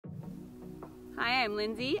Hi, I'm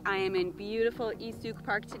Lindsay. I am in beautiful East Sooke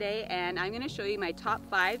Park today, and I'm going to show you my top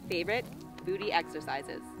 5 favorite booty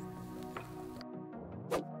exercises.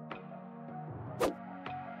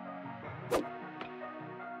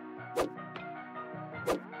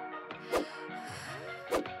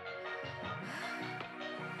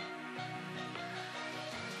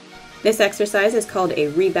 This exercise is called a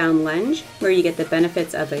rebound lunge, where you get the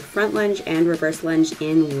benefits of a front lunge and reverse lunge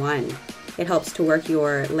in one. It helps to work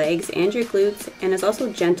your legs and your glutes and is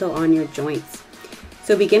also gentle on your joints.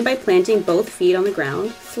 So begin by planting both feet on the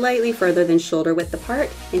ground, slightly further than shoulder width apart,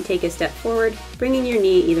 and take a step forward, bringing your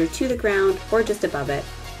knee either to the ground or just above it,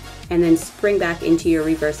 and then spring back into your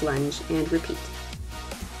reverse lunge and repeat.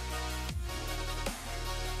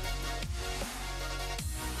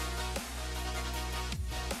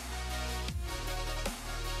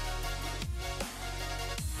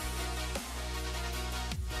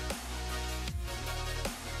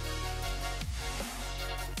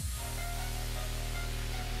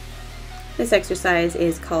 This exercise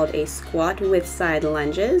is called a squat with side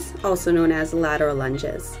lunges, also known as lateral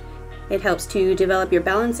lunges. It helps to develop your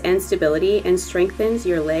balance and stability and strengthens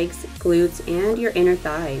your legs, glutes, and your inner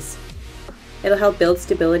thighs. It'll help build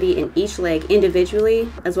stability in each leg individually,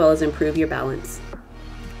 as well as improve your balance.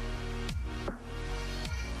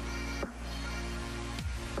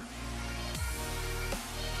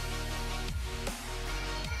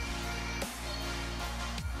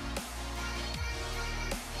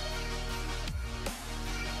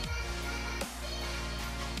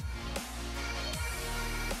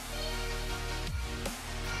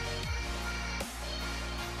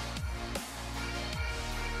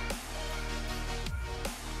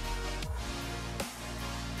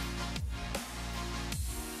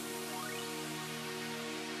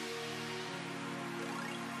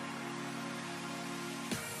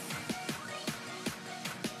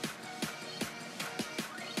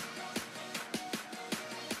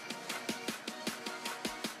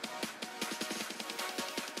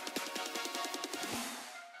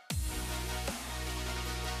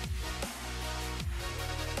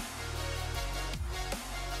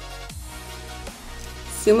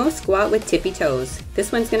 Sumo squat with tippy toes.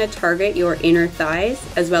 This one's going to target your inner thighs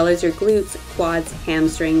as well as your glutes, quads,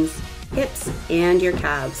 hamstrings, hips, and your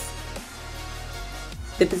calves.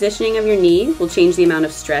 The positioning of your knee will change the amount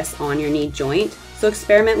of stress on your knee joint, so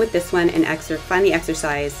experiment with this one and find the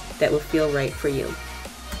exercise that will feel right for you.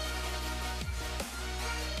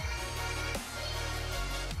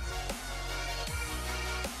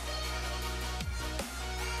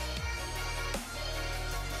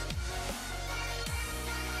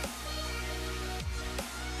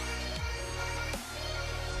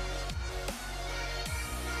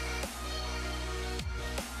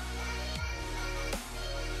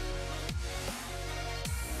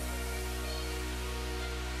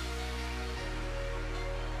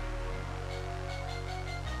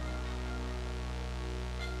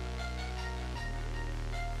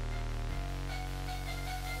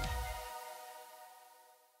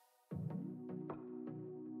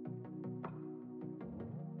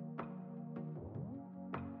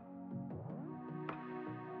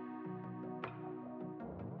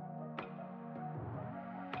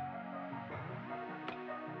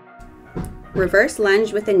 Reverse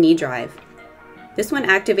lunge with a knee drive. This one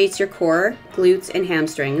activates your core, glutes, and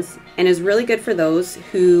hamstrings and is really good for those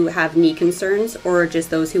who have knee concerns or just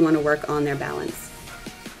those who want to work on their balance.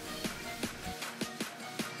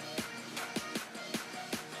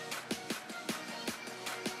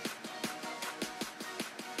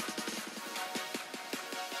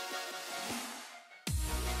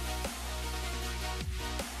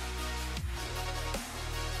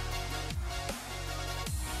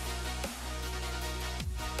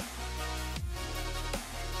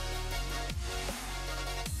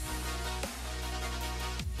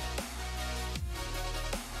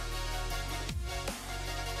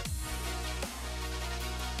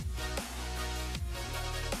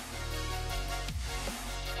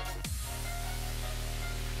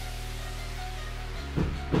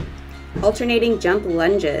 Alternating jump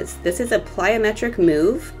lunges. This is a plyometric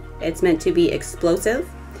move. It's meant to be explosive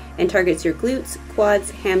and targets your glutes,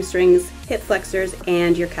 quads, hamstrings, hip flexors,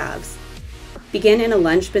 and your calves. Begin in a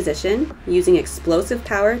lunge position, using explosive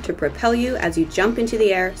power to propel you as you jump into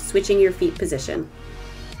the air, switching your feet position.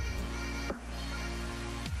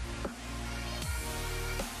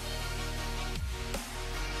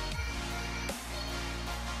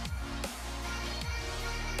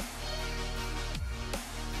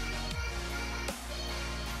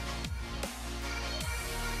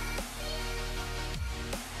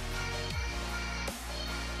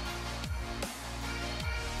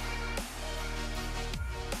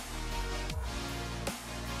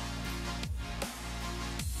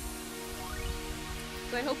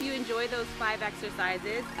 So I hope you enjoy those 5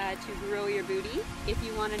 exercises to grow your booty. If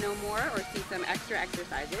you want to know more or see some extra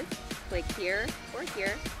exercises, click here or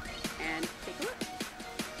here and take a look.